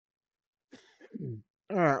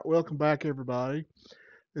Alright, welcome back everybody.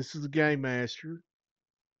 This is the Game Master,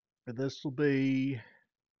 and this will be,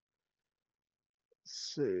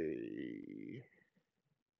 let's see,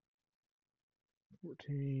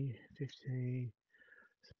 14, 15,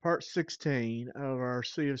 part 16 of our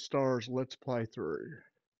Sea of Stars Let's Play through.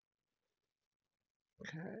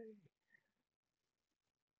 Okay.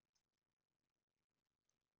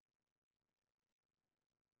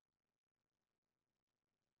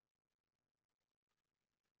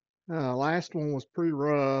 Last one was pretty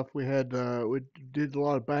rough. We did a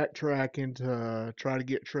lot of backtracking to try to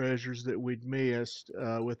get treasures that we'd missed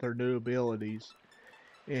with our new abilities.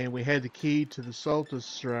 And we had the key to the Sulta's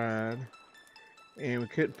Shrine, and we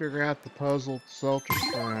couldn't figure out the puzzle at the Sulta's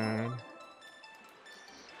Shrine.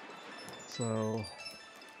 So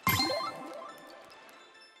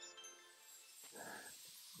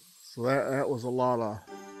that was a lot of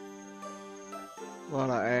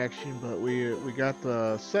action, but we got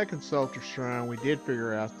the second Sultar Shrine. We did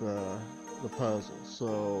figure out the puzzle,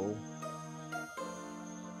 so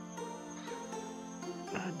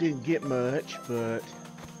I didn't get much, but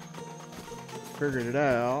figured it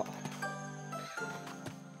out.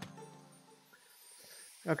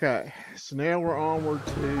 Okay, so now we're onward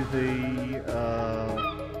to the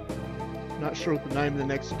not sure what the name of the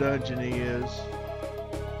next dungeon is.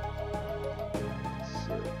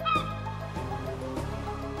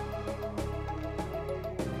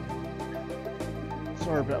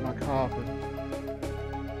 Sorry about my coughing.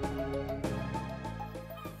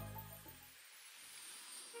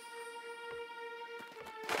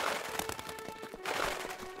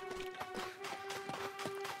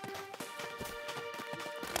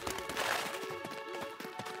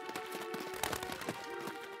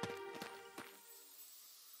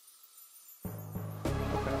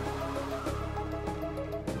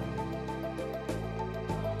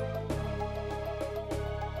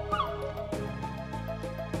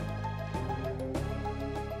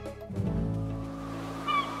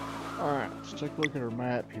 Alright, let's take a look at our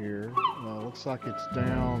map here. Looks like it's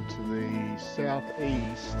down to the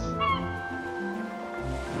southeast.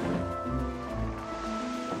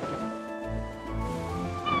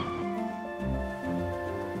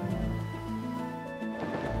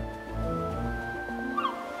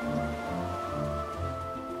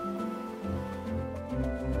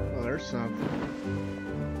 Oh, there's something.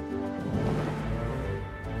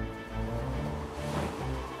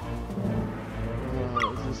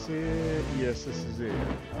 Is this it? Yes, this is it.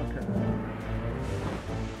 Okay.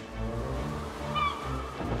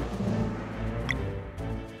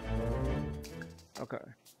 Okay.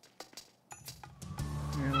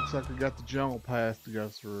 And looks like we got the jungle path to go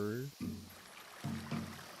through.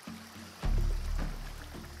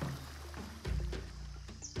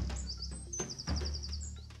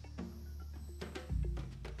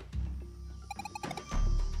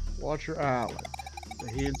 Watcher Island. The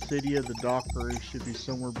hidden city of the Dockery should be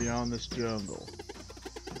somewhere beyond this jungle.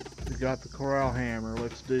 We got the corral hammer.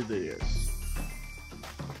 Let's do this.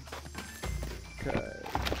 Okay.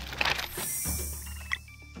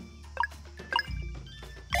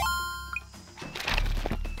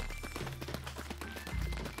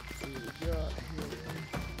 What do we got here?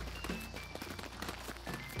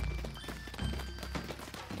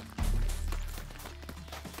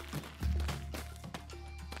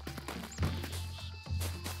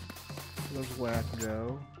 There's where I can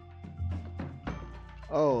go.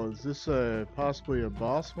 Oh, is this possibly a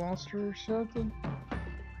boss monster or something?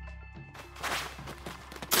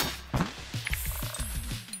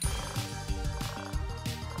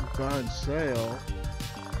 Find sale.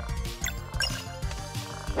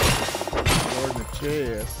 Or in the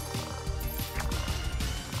chest.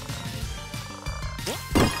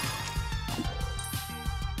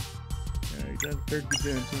 Yeah, he doesn't appear to be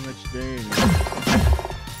doing too much damage.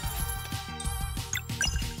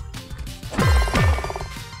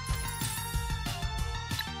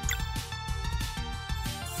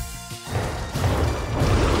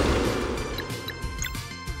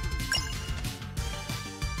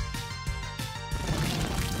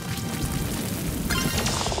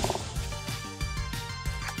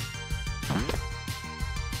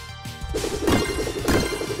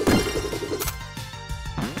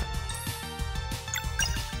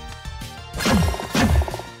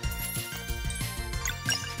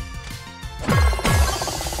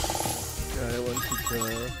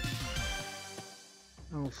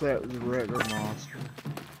 That was a regular monster.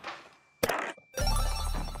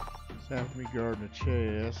 Have me guarding a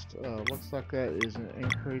chest. Looks like that is an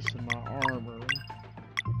increase in my armor.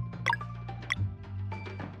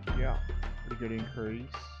 Yeah, pretty good increase.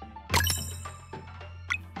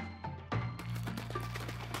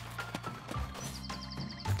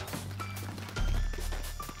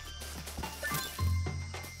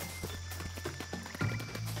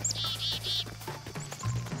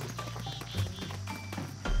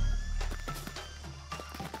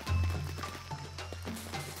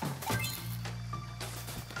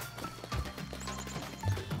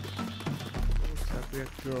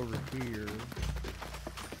 have to go over here.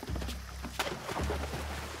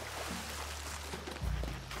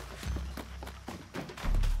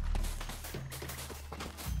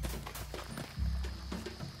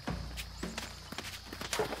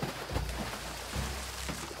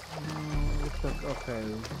 Okay,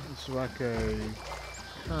 it's like a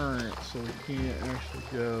current, so we can't actually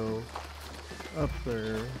go up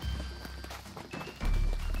there.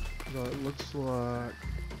 But it looks like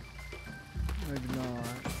maybe not.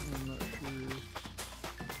 I'm not sure.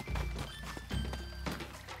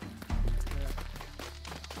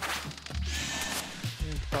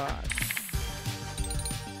 And 5.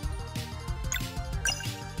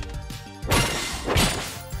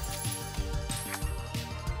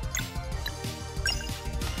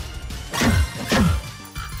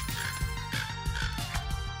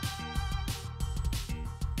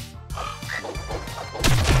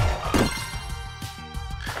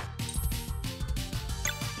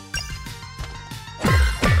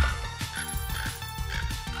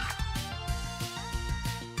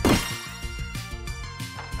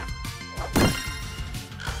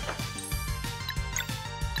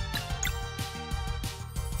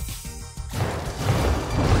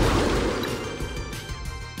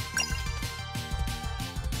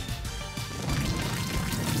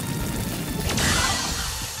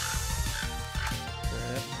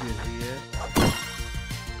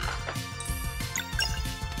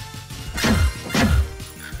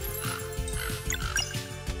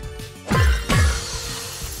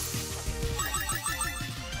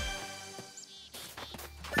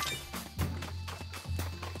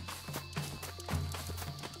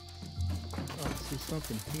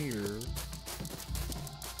 Something here.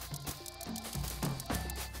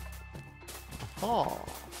 Oh.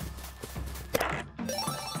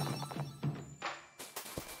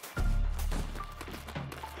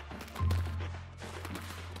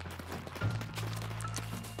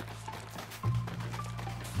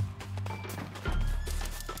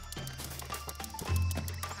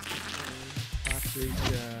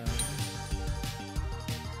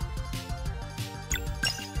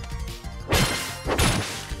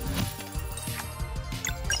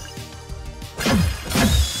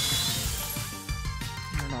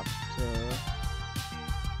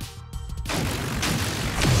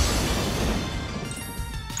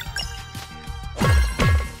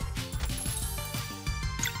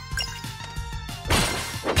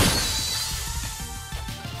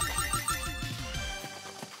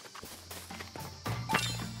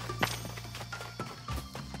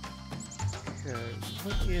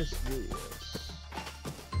 What is this?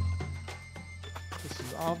 This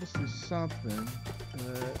is obviously something.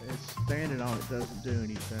 It's standing on it doesn't do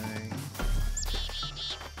anything.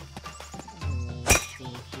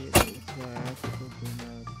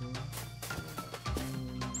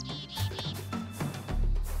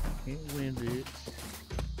 Can't wind it.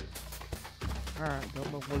 Alright,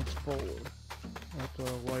 don't know what it's for. I'll have to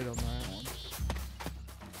wait on that one.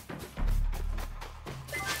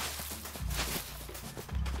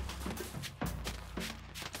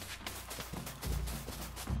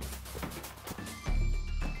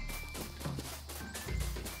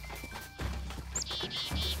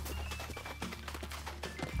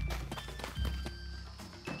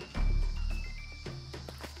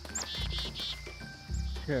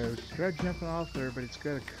 Okay, we tried jumping off there, but it's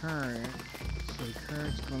got a current, so the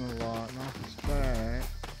current's gonna knock us back.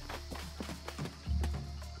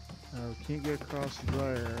 We can't get across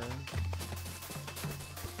there.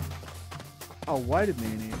 Oh, wait a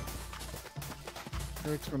minute.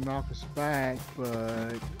 Current's gonna knock us back,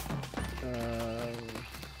 but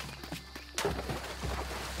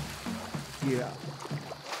yeah,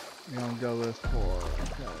 we don't go this far.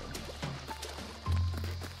 Okay.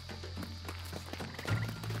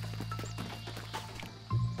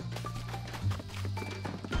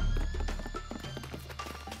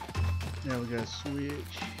 Now we gotta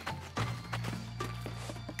switch.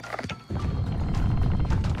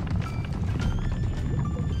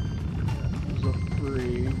 There's a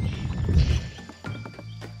fridge.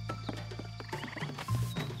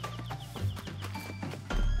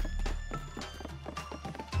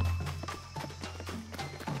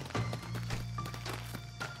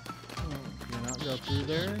 Oh, cannot go through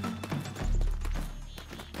there.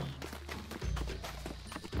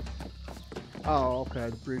 Oh, okay,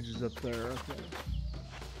 the bridge is up there, okay.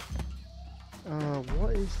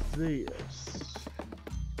 What is this?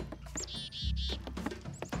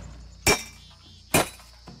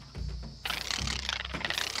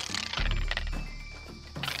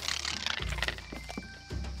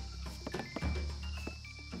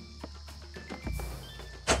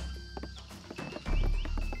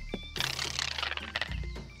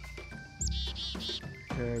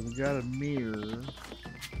 got a mirror.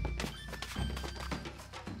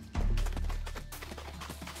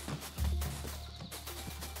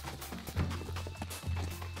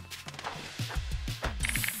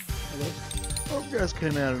 Oh, those guys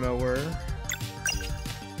came out of nowhere.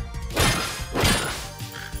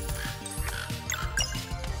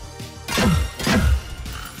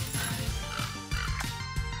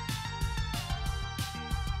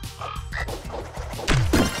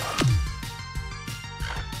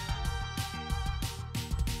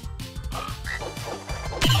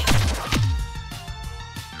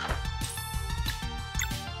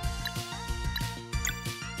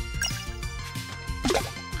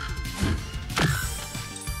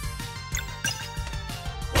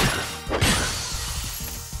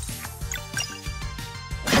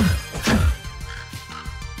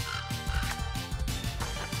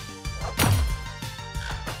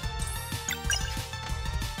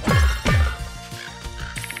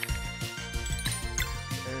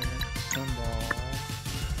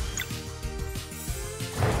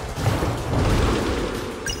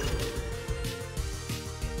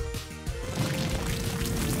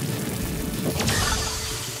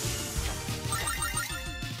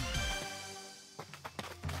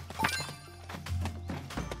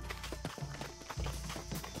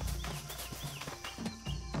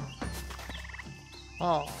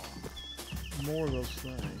 Oh, more of those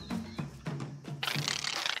things.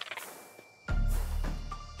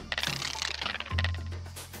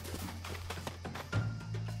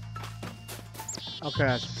 Okay,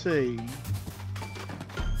 I see.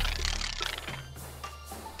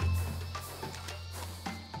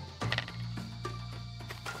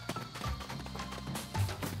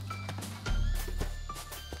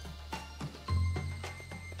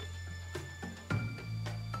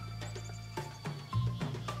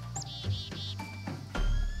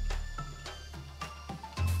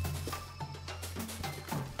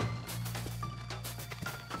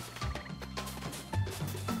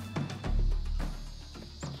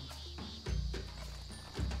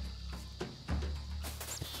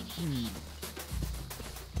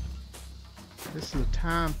 This is a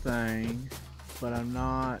time thing, but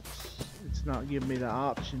it's not giving me the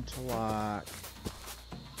option to like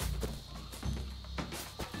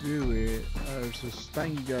do it. There's this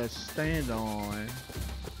thing you gotta stand on.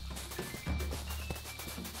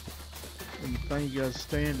 And the thing you gotta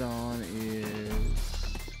stand on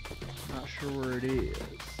is, not sure where it is.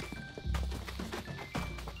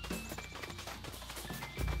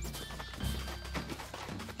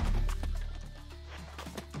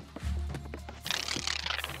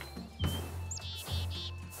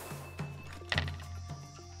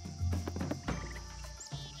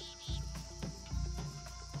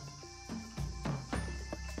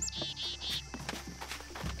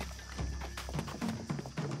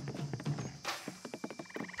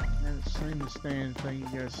 The stand thing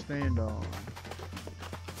you gotta stand on.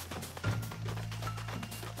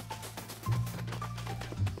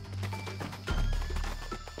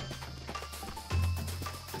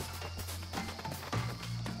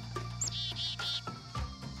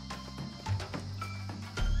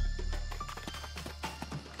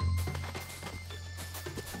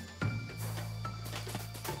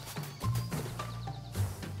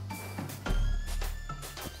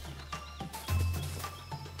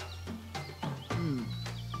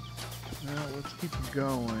 Well, let's keep it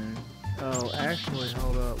going. Oh, actually,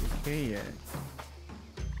 hold up, we can't.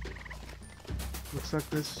 Looks like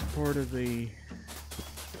this is part of the...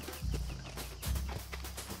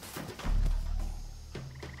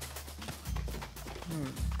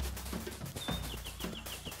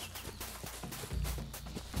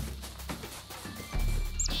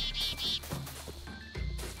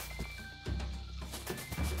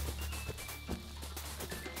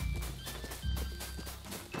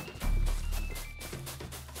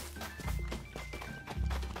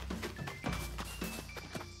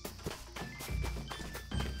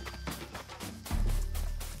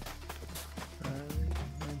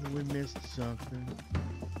 we missed something.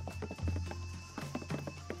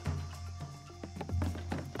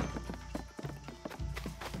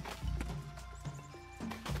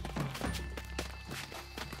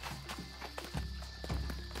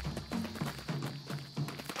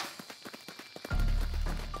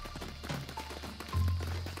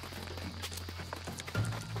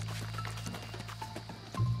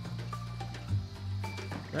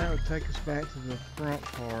 That would take us back to the front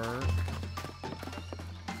part.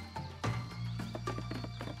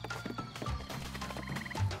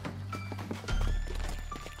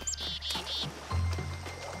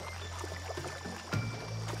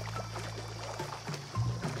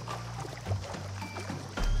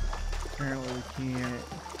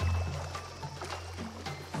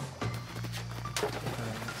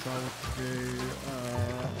 what to do.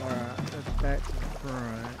 Alright, let's back to the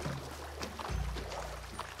front.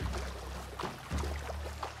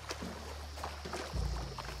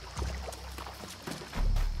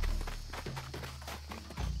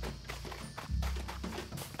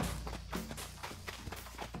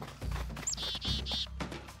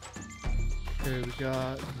 Okay, we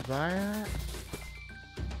got that.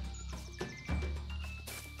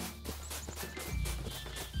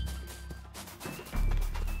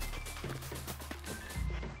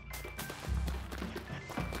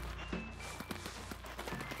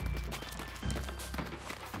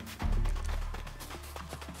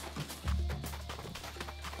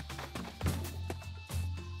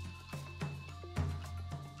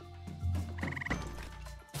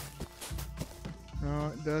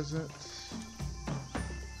 No, it doesn't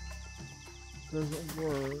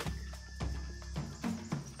work.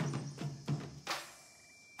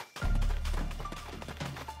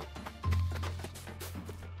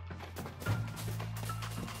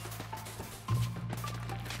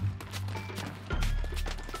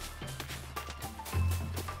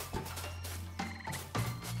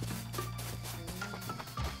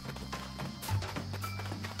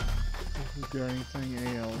 Is there anything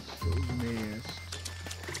else that we missed?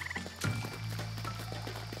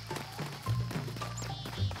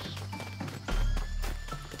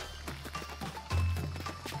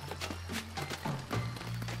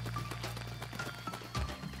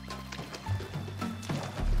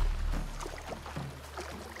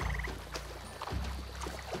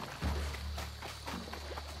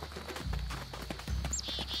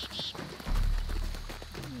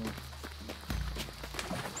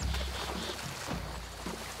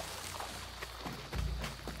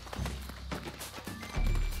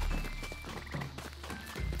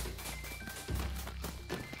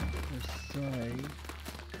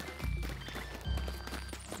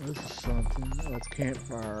 This is something. Oh, it's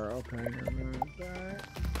campfire. Okay, never mind that.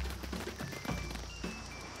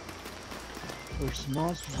 There's some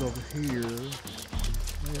monsters over here.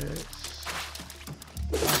 Let's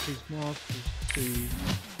fight these monsters to see.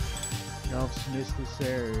 Y'all missed this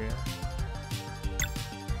area.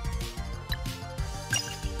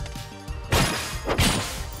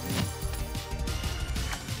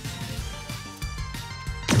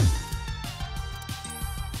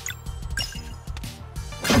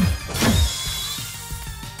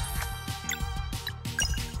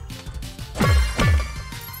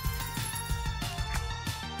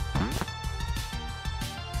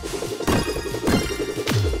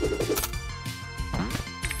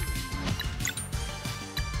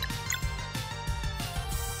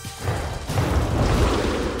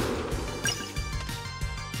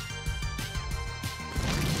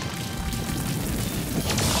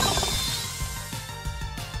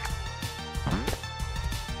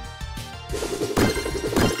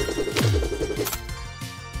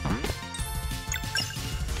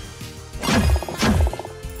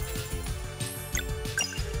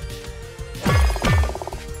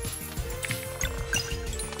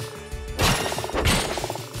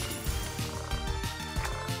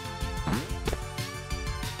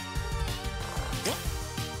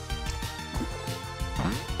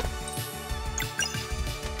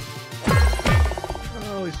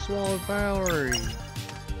 Oh, he swallowed Valerie.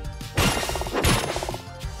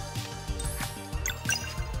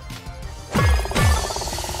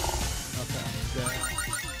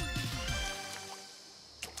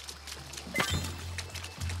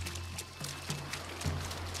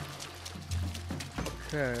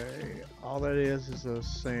 Okay, all that is a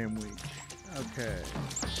sandwich. Okay.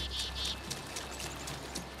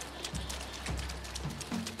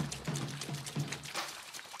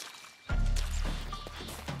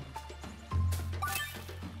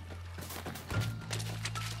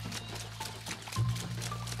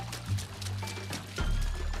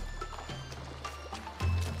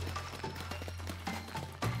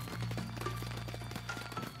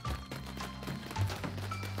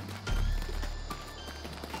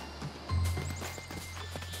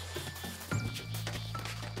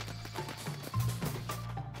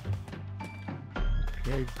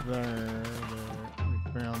 Cave there, we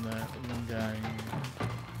found that one guy.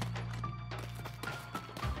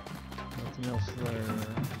 Nothing else there.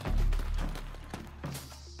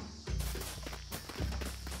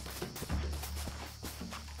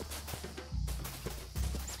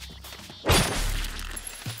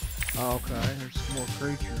 Oh, okay, there's some more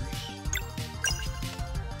creatures.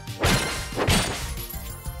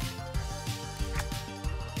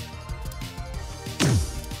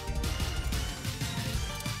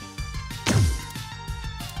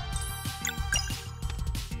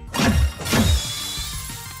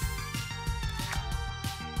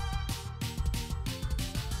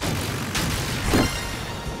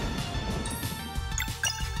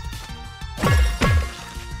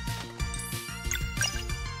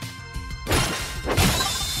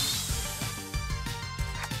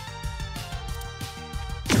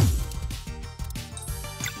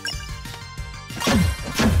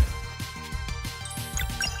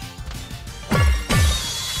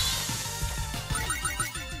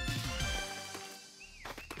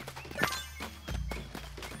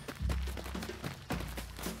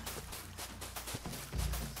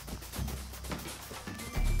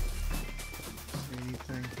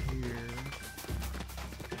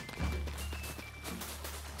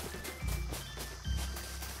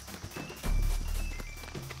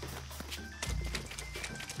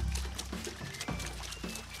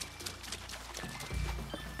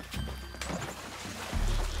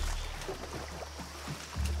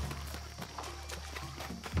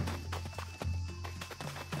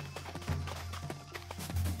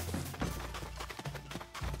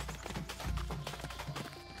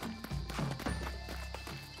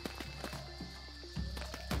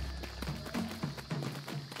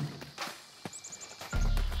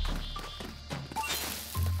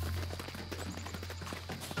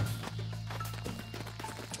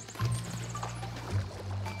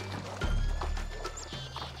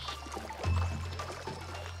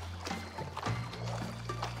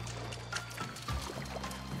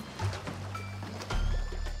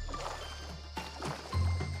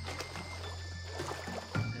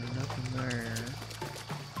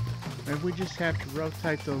 Maybe we just have to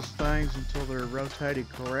rotate those things until they're rotated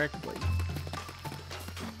correctly.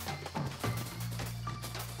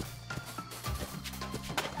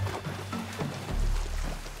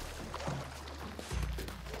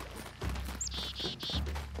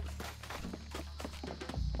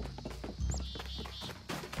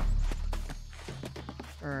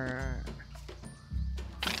 Alright.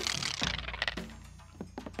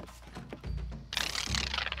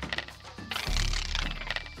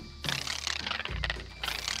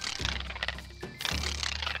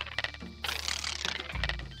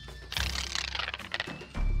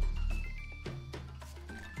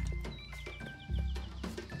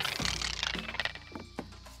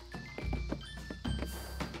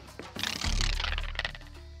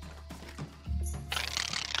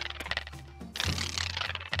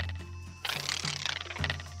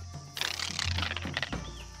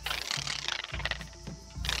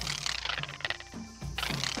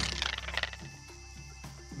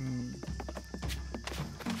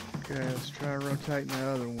 Okay, let's try rotating the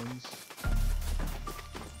other ones.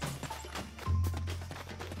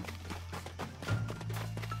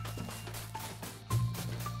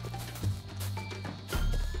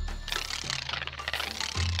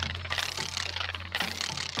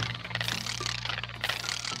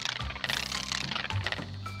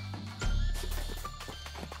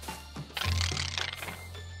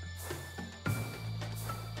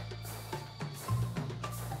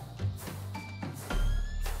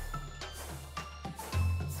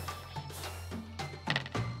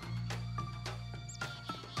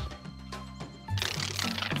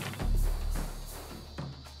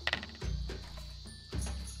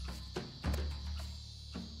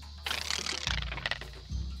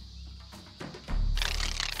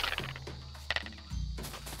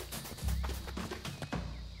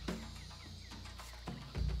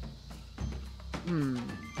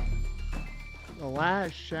 The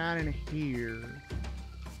light's shining here.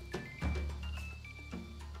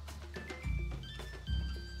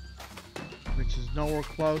 Which is nowhere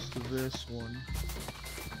close to this one.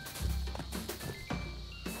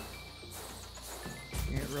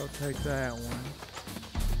 Can't rotate that one.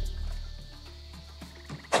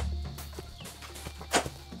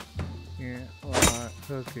 Can't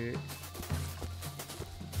hook it.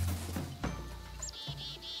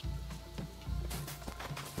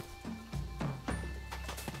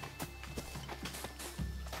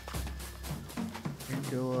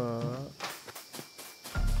 Go up.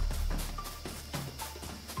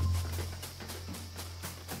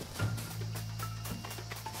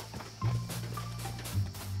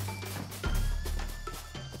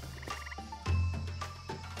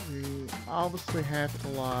 We obviously have to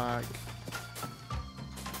like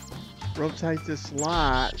rotate this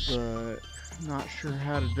light, but I'm not sure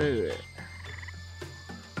how to do it.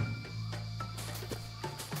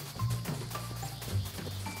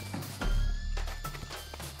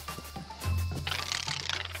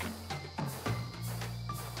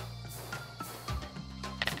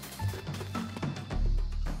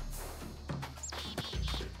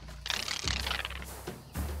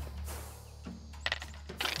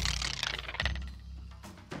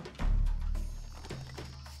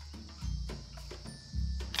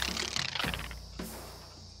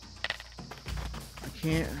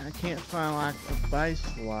 I can't find like a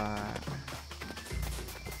base light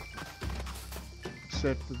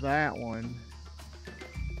except for that one.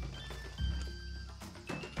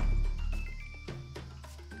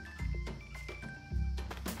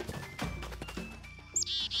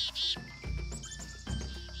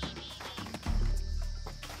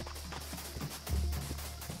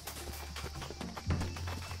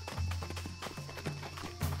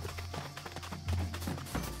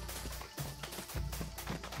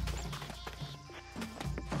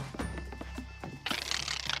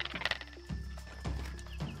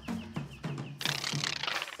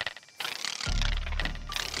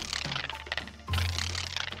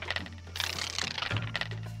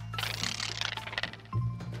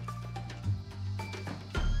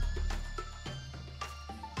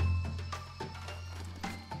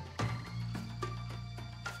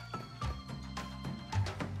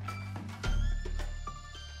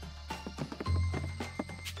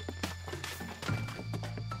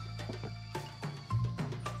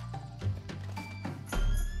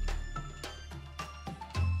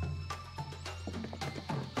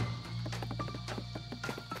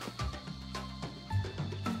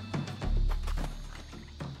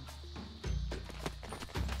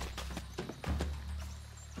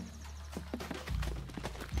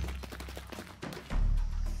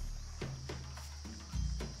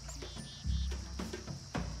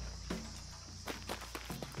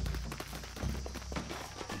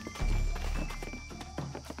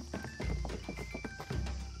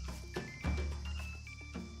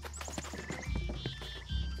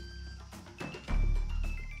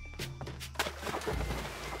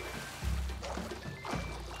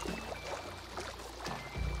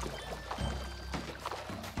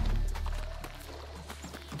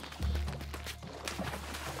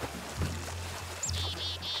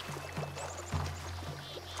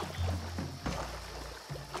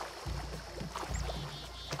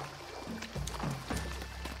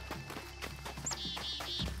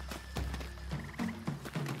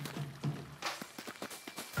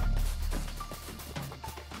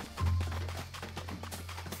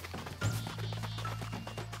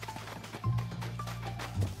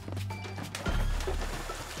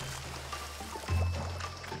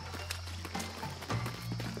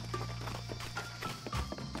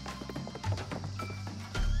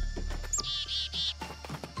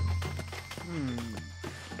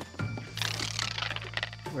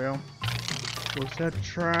 Well, we'll just have to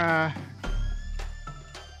try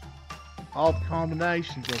all the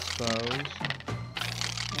combinations, I suppose.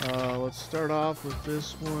 Let's start off with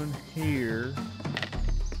this one here.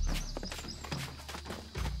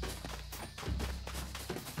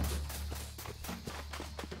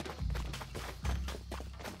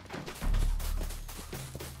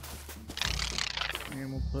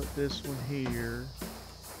 And we'll put this one here.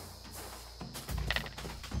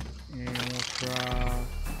 And we'll try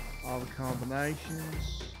all the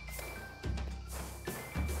combinations.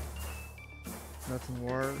 Nothing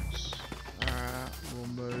works. Alright, we'll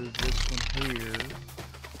move this one here.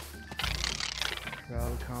 Try all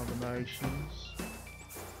the combinations.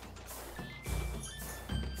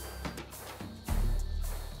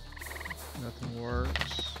 Nothing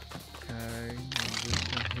works. Okay, and this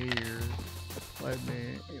one here. Wait a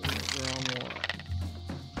minute, it went the wrong way.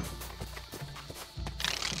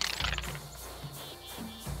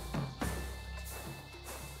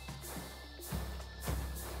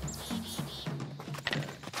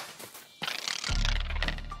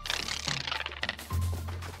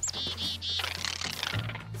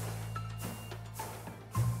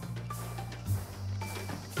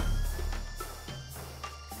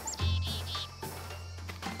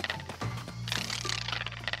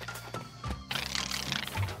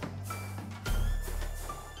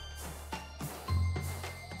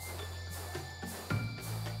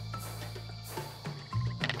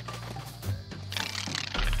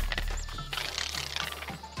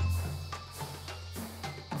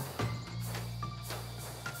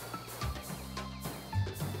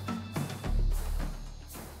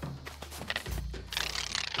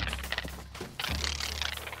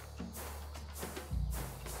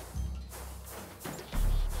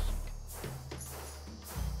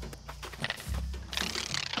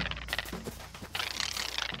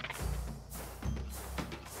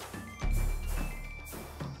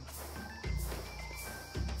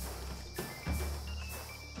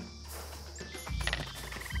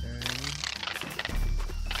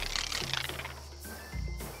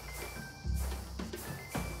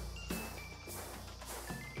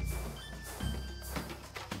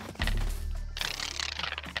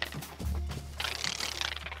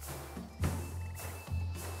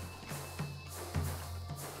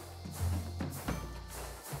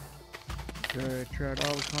 Okay, tried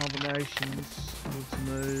all the combinations. Let's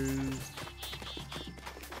move.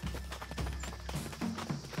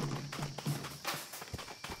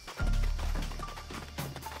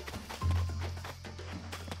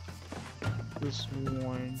 This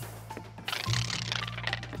one.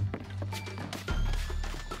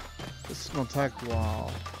 This is gonna take a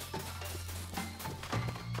while.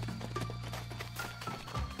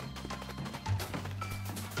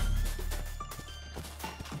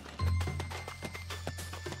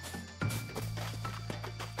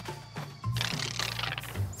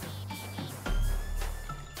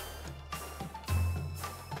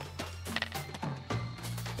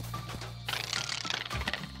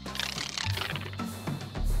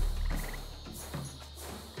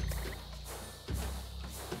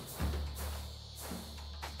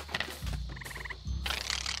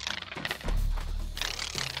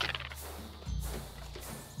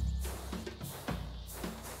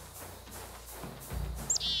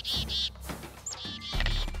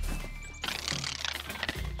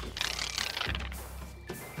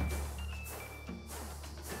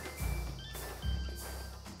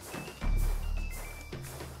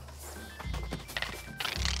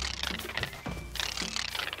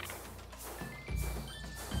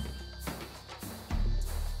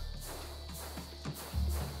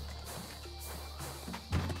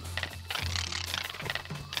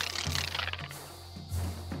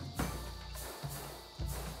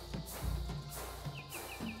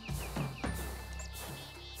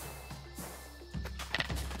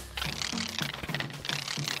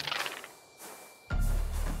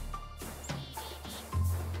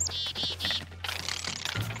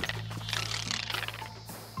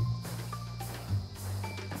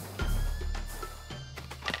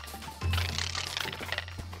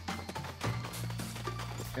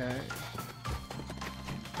 Okay.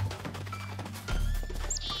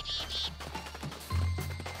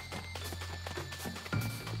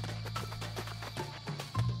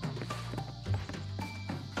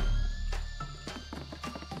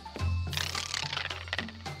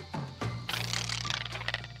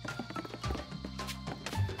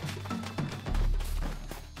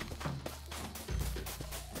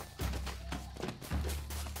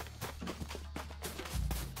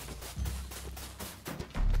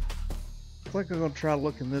 I think I'm gonna try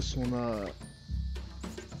looking this one up.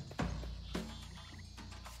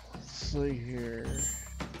 see here.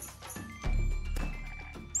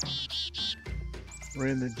 We're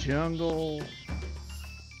in the jungle.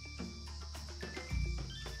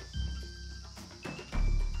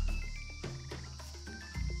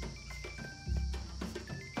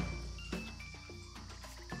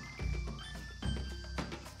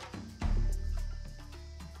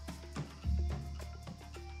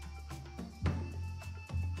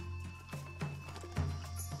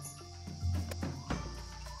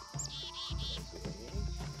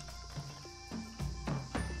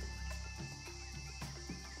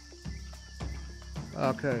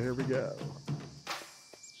 Okay, here we go.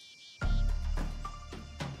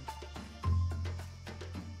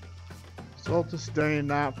 Solstice day and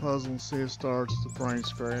night puzzle and see it starts the brain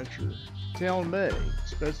scratcher. Tell me,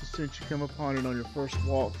 especially since you come upon it on your first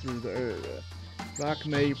walk through the area. Like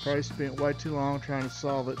me, you probably spent way too long trying to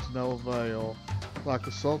solve it to no avail. Like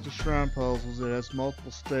the Solstice Shrine puzzles, it has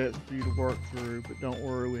multiple steps for you to work through, but don't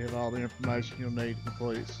worry, we have all the information you'll need to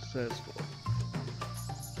complete it successfully.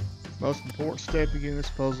 Most important step to getting this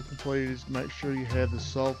puzzle completed is to make sure you have the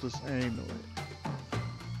Solstice amulet.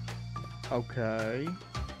 Okay.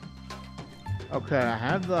 Okay, I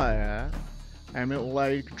have that. Amulet will allow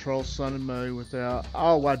you to control sun and moon without...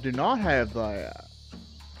 Oh, I do not have that.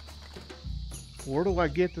 Where do I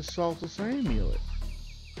get the Solstice amulet?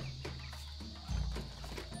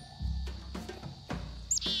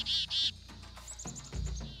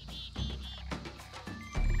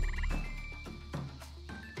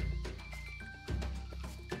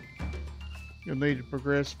 You'll need to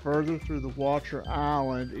progress further through the Watcher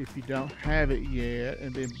Island if you don't have it yet,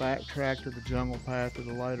 and then backtrack to the jungle path at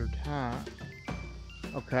a later time.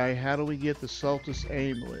 Okay, how do we get the Solstice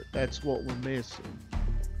amulet? That's what we're missing.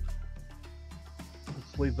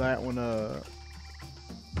 Let's leave that one up.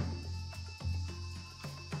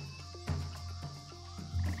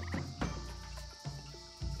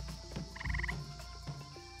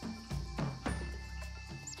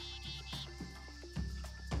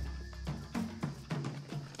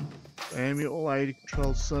 The amulet will allow you to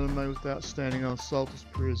control sun and moon without standing on Solstice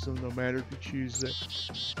Prism, no matter if you choose the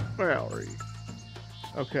Valerie.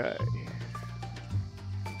 Okay.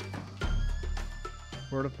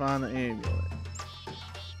 Where to find the amulet?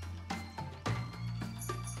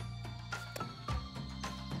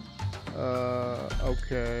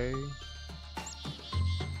 Okay.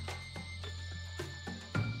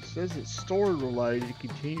 It says it's story related to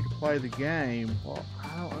continue to play the game. Well,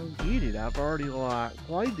 I don't get it. I've already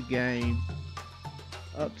played the game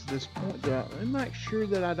up to this point. Let me make sure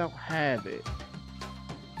that I don't have it.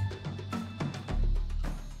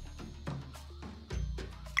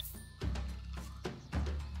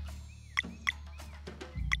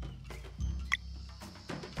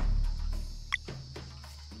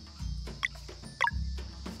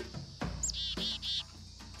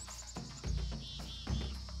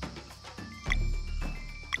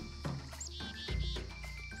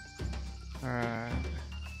 Alright.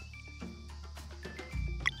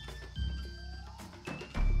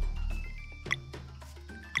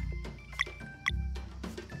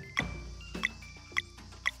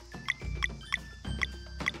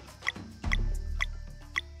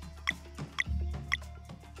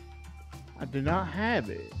 I do not have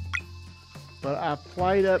it, but I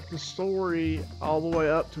played up the story all the way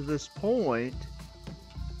up to this point,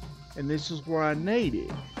 and this is where I need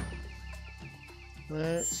it.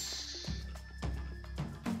 Let's...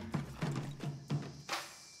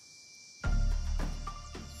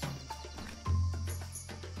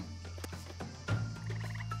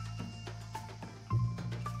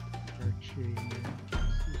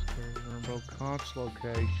 Rainbow Conch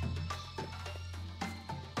locations.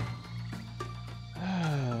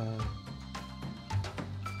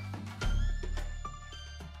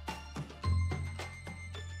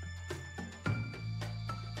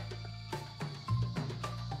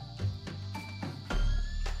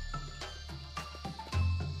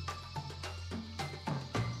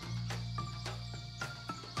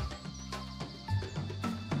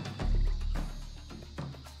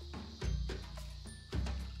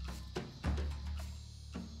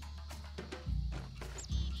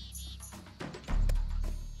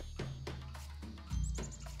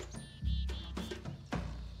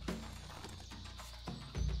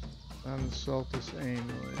 Find the Solstice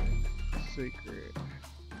amulet. Secret.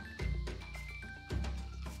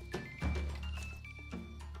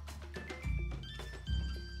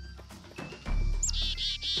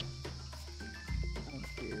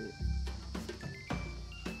 Okay.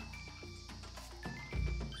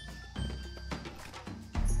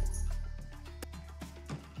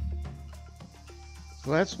 So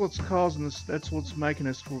that's what's causing this. That's what's making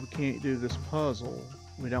us where we can't do this puzzle.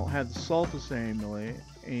 We don't have the Saltus amulet,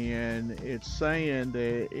 and it's saying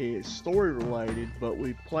that it's story related, but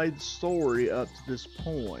we played the story up to this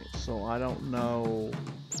point. So I don't know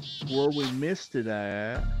where we missed it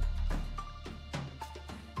at.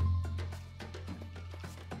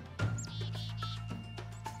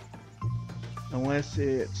 Unless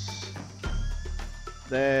it's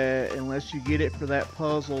that, unless you get it for that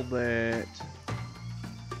puzzle that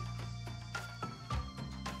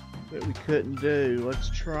we couldn't do. Let's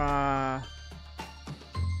try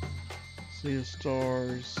Sea of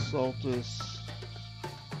Stars, Saltus,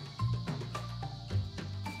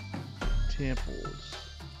 Temples.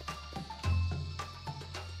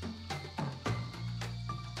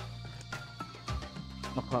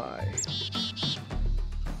 Okay.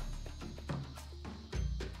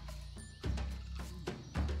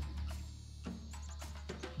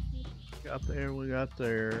 Got there, we got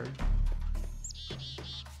there.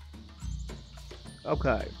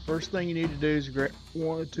 Okay, first thing you need to do is grab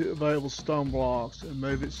one or two available stone blocks and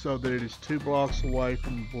move it so that it is 2 blocks away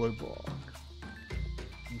from the blue block.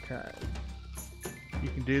 Okay. You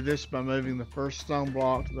can do this by moving the first stone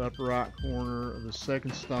block to the upper right corner, or the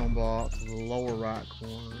second stone block to the lower right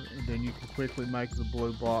corner, and then you can quickly make the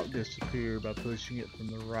blue block disappear by pushing it from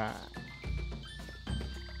the right.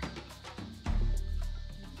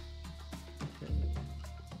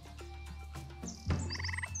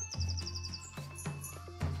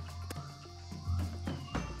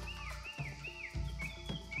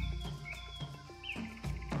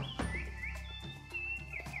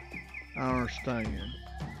 I understand.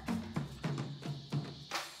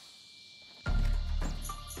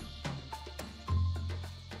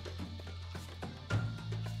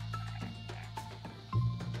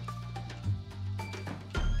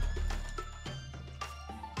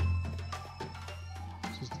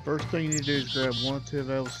 So the first thing you need to do is grab one or two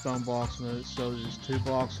available stone blocks and move it so that it's 2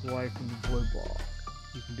 blocks away from the blue block.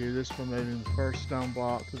 You can do this by moving the first stone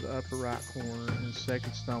block to the upper right corner and the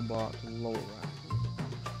second stone block to the lower right corner.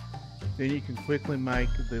 Then you can quickly make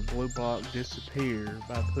the blue block disappear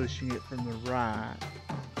by pushing it from the right.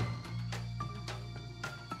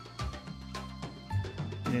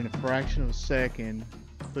 And in a fraction of a second,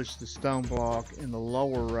 push the stone block in the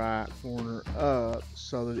lower right corner up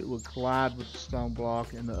so that it would collide with the stone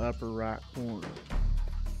block in the upper right corner.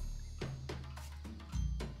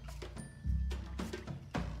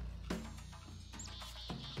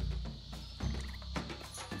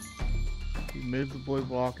 Move the blue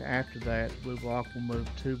block after that. The blue block will move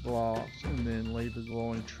 2 blocks and then leave a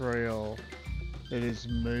glowing trail that is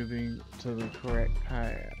moving to the correct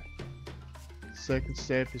path. The second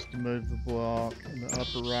step is to move the block in the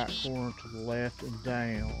upper right corner to the left and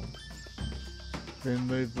down. Then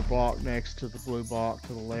move the block next to the blue block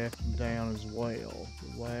to the left and down as well.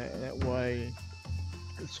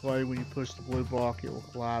 This way when you push the blue block it will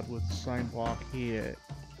collide with the same block hit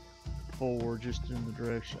forward just in the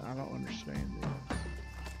direction. I don't understand this.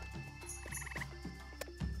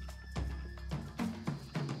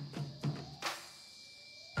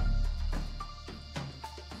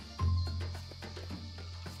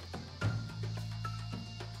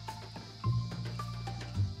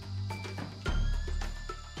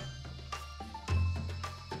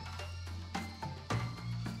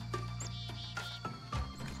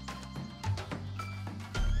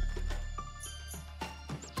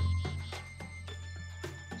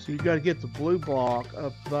 So you got to get the blue block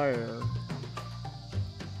up there.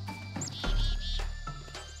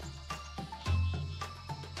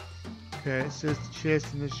 Okay, it says the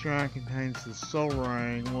chest in this shrine contains the Soul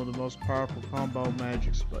Ring, one of the most powerful combo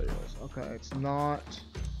magic spells. Okay, it's not,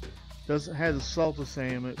 doesn't have the Saltus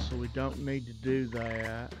amulet, so we don't need to do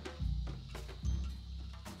that.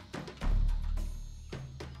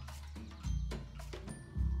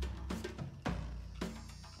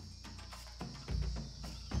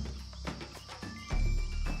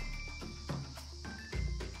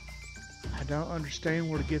 I don't understand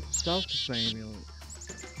where to get the Saltus amulet.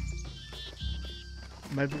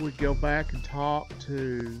 Maybe we go back and talk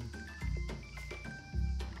to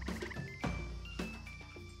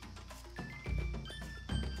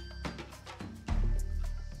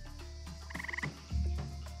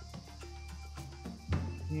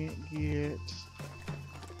can't get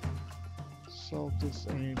Saltus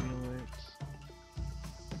amulet.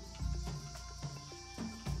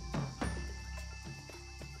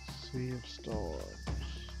 Sea of Stars.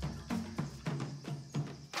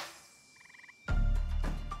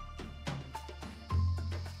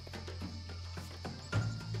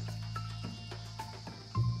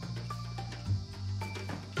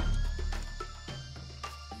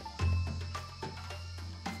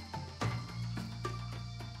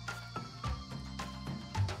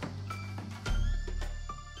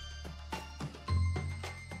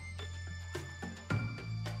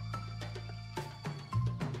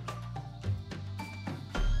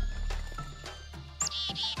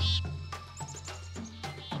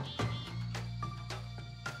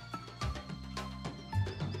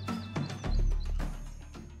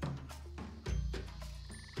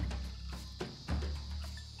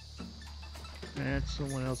 That's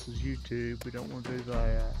someone else's YouTube. We don't want to do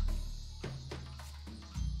that.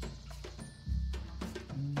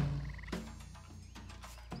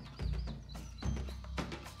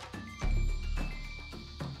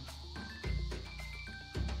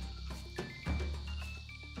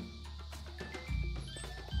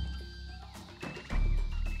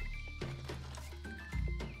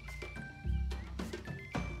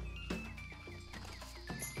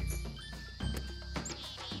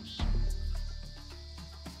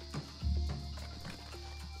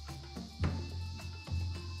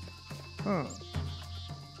 Huh.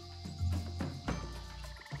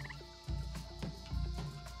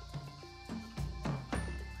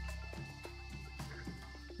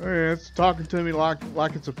 Yeah, it's talking to me like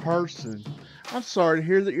it's a person. I'm sorry to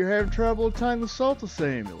hear that you're having trouble obtaining the Soltis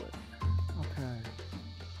amulet. Okay.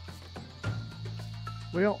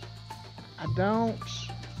 Well, I don't.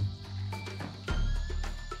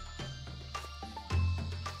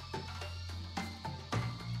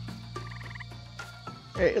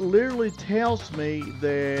 It literally tells me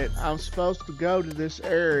that I'm supposed to go to this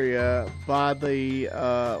area by the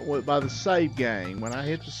save game. When I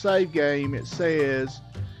hit the save game, it says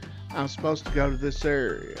I'm supposed to go to this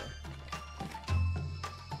area.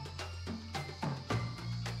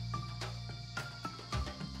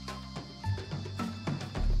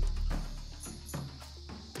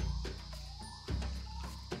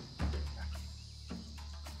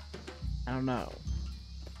 I don't know.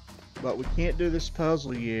 But we can't do this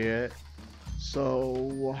puzzle yet, so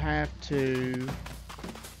we'll have to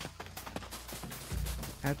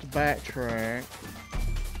backtrack.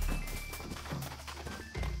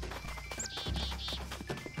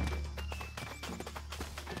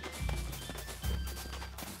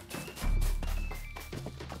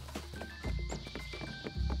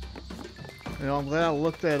 You know, I'm glad I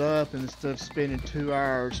looked that up instead of spending 2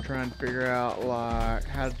 hours trying to figure out like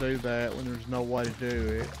how to do that when there's no way to do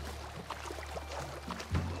it.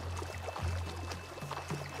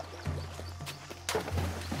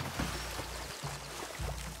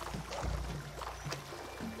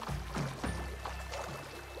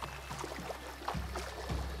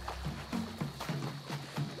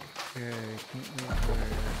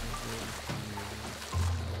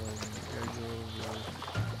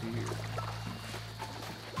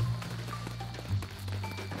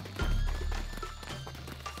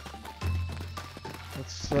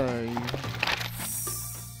 Let's see.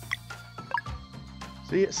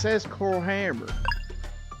 See, it says Coral Hammer.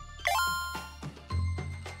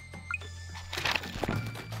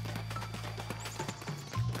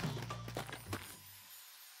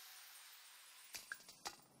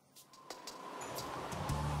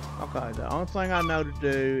 Okay, the only thing I know to do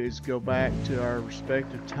is go back to our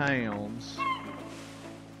respective towns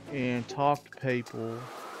and talk to people.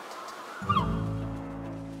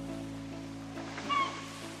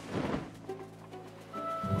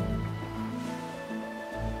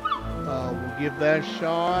 We'll give that a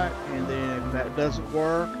shot, and then if that doesn't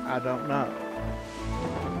work, I don't know.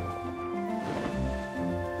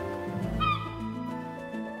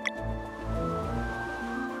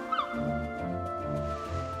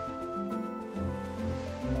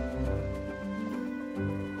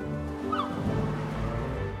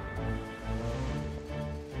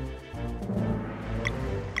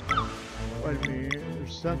 Wait a minute,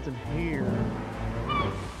 there's something here.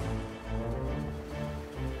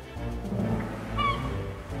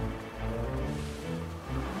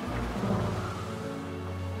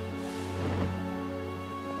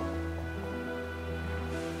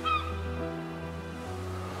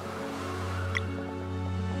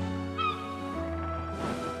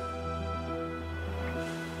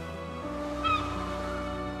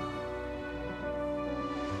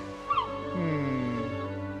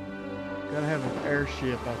 Gotta have an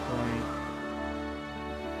airship, I think.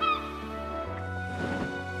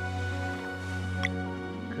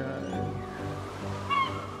 Okay.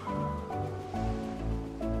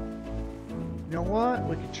 You know what?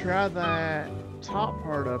 We could try that top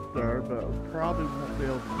part up there, but we probably won't be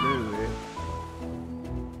able to do it.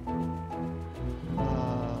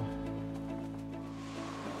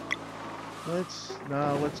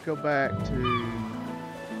 Let's go back to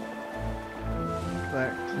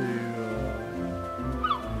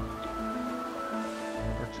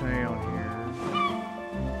our town here.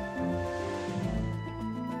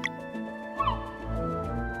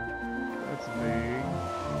 That's big.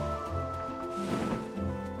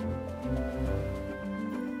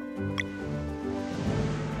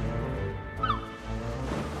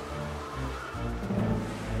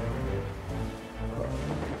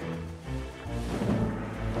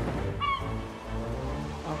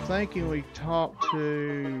 I thinking we talk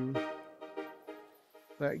to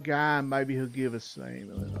that guy and maybe he'll give us the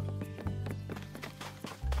name of it.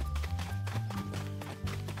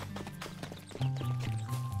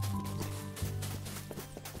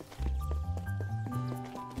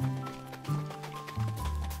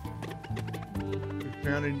 We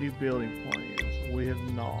found any new building plans. We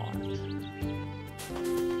have not.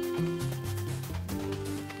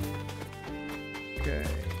 Okay.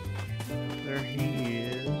 There he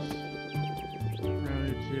is.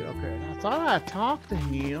 Okay, I thought I talked to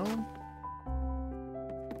him.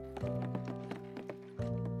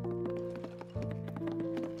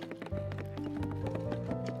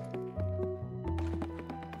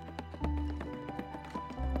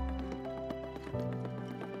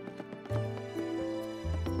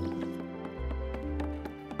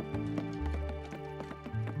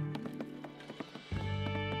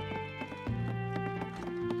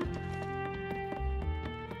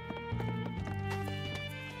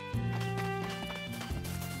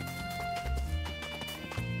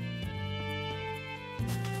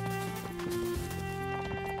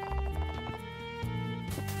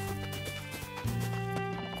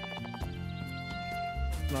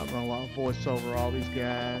 Not gonna allow voice over all these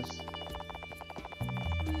guys.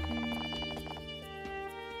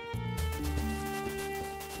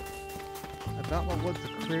 I don't know what the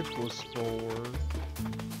crypt was for.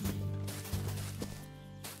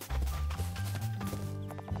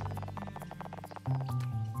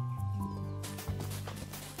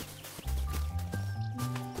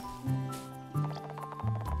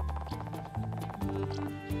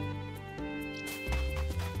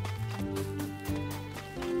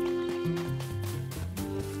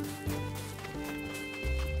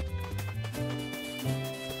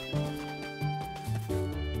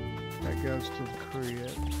 Goes to the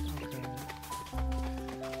crib.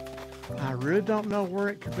 Okay. I really don't know where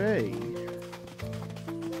it could be.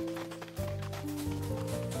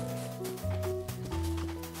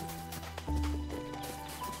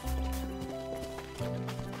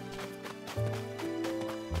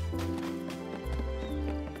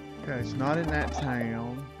 Okay, it's not in that town.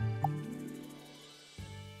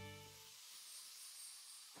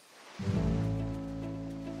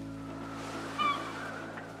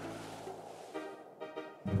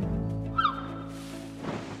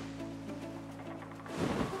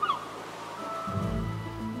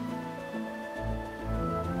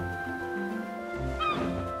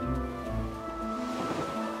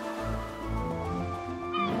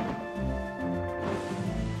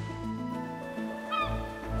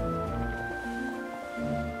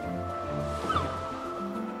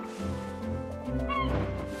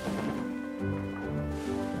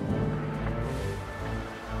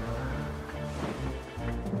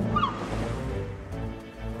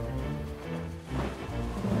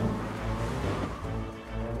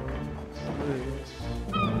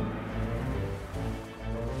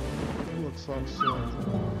 Like something.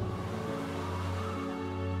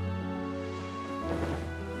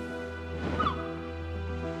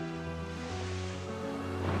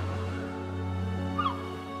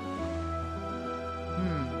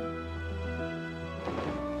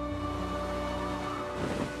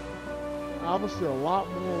 Obviously a lot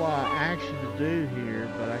more action to do here,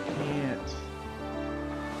 but I can't.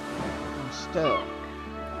 I'm stuck.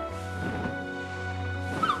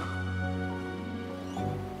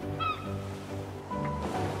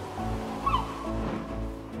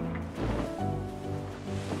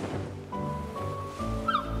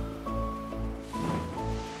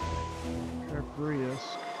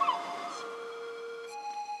 Risk.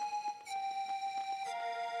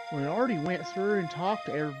 We already went through and talked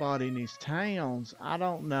to everybody in these towns. I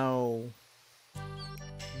don't know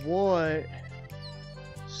what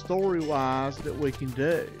story-wise that we can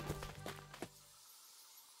do.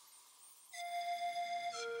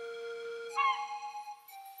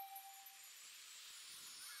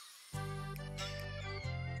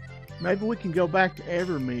 Maybe we can go back to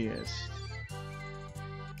Evermist.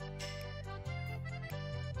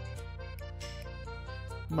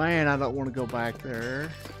 Man, I don't want to go back there.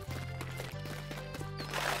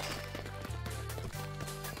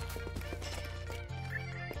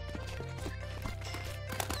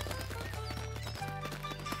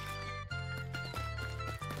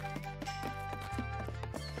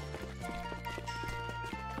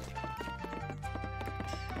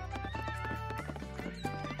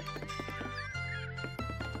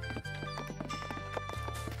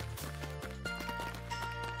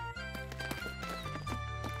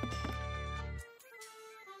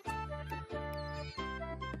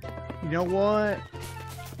 You know what?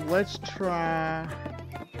 Let's try.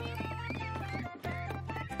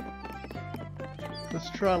 Let's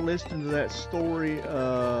try listening to that story.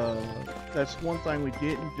 That's one thing we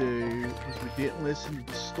didn't do, is we didn't listen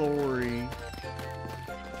to the story.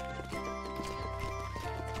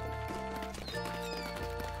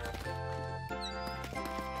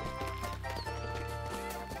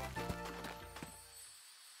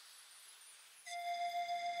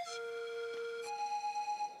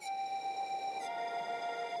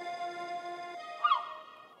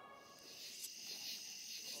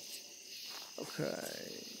 Okay.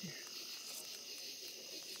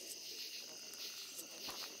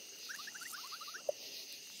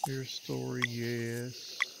 Here's story,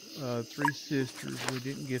 yes. Three sisters, we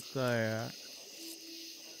didn't get that.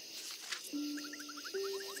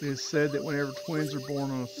 It is said that whenever twins are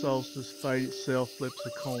born on a solstice, fate itself flips a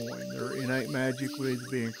coin. Their innate magic will either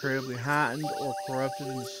be incredibly heightened or corrupted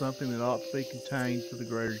into something that ought to be contained for the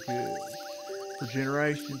greater good. For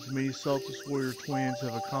generations, many solstice warrior twins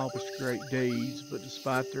have accomplished great deeds, but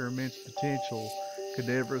despite their immense potential, could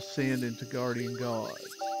never ascend into guardian gods.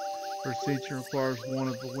 Their ascension requires one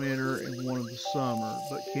of the winter and one of the summer,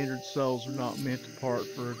 but kindred souls are not meant to part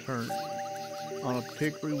for eternity. On a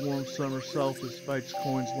particularly warm summer solstice, fate's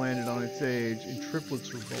coins landed on its edge, and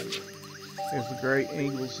triplets were born. As the great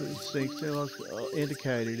eagle's instincts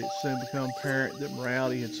indicated, it soon became apparent that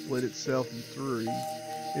morality had split itself in three,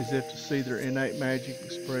 as if to see their innate magic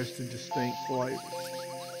expressed in distinct flavors.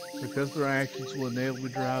 Because their actions will inevitably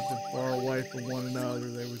drive them far away from one another,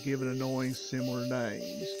 they were given annoying similar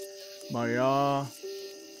names. Maya,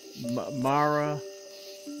 Mara,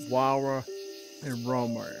 Wara, and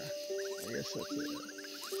Romare. I guess that's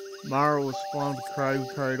it. Mara was flown to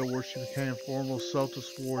Cradle where she became a formal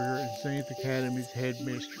solstice warrior and Zenith Academy's head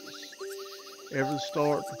mistress. Ever the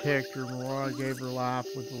stalwart protector, Mara gave her life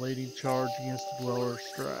with the leading charge against the Dweller of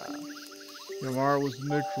Strife. Mara was the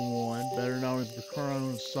neutral one, better known as the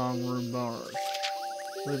Crone of Songroom Marsh.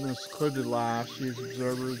 Living a secluded life, she is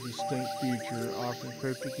observer of the distinct future, offering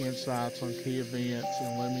cryptic insights on key events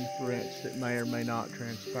and looming threats that may or may not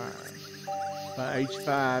transpire. By age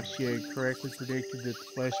 5, she had correctly predicted that the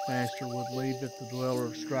Fleshmaster would leave if the Dweller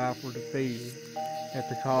of Strife were defeated, at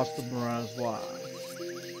the cost of Mara's life.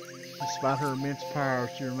 Despite her immense power,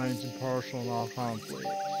 she remains impartial in all conflicts.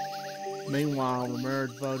 Meanwhile, Romare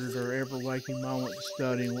devoted her ever-waking moment to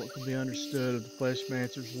studying what could be understood of the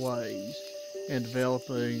Fleshmaster's ways and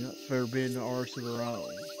developing forbidden arts of her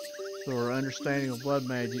own. Through her understanding of blood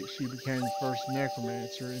magic, she became the first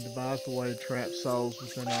necromancer and devised a way to trap souls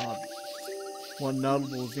within objects. One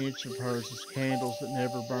notable invention of hers is candles that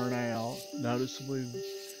never burn out, noticeably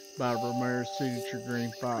by Romare's signature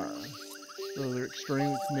green fire. Through their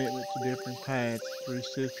extreme commitment to different paths, the three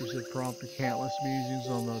sisters have prompted countless musings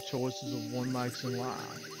on the choices of one makes in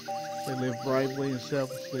life. They live bravely and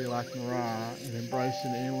selflessly like Mariah, and embrace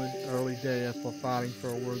an endless early death while fighting for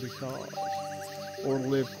a worthy cause. Or to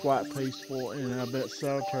live quite peaceful and I bet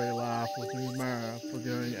solitary life with Mariah,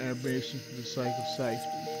 forgoing ambition for the sake of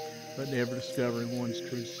safety, but never discovering one's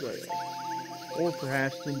true self. Or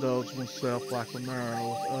perhaps to indulge oneself like Romare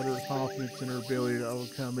with utter confidence in her ability to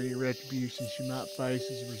overcome any retribution she might face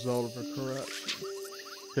as a result of her corruption.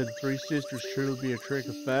 Could the three sisters truly be a trick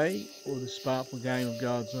of fate, or the spiteful game of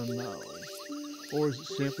gods unknown? Or is it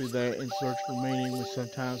simply that, in search for meaning, we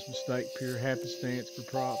sometimes mistake pure happenstance for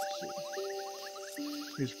prophecy?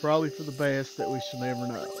 It's probably for the best that we shall never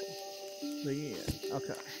know. The end.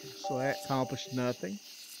 Okay, so that accomplished nothing.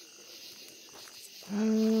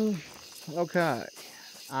 Okay,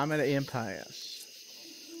 I'm at an impasse.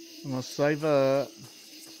 I'm going to save up.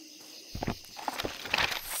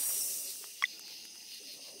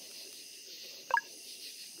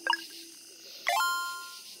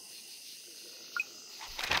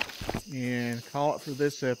 And call it for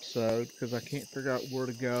this episode because I can't figure out where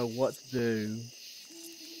to go, what to do.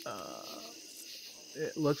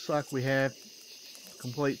 It looks like we have to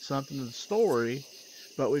complete something to the story,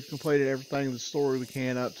 but we've completed everything in the story we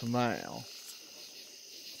can up to now.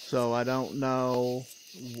 So I don't know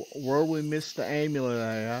where we missed the amulet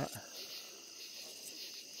at.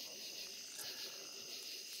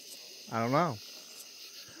 I don't know.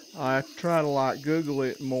 I have to try to Google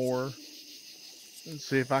it more and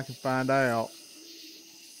see if I can find out.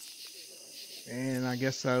 And I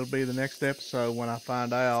guess that'll be the next episode when I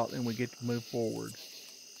find out and we get to move forward.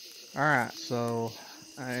 Alright, so,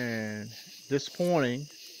 and disappointing,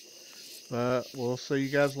 but we'll see you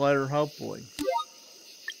guys later, hopefully.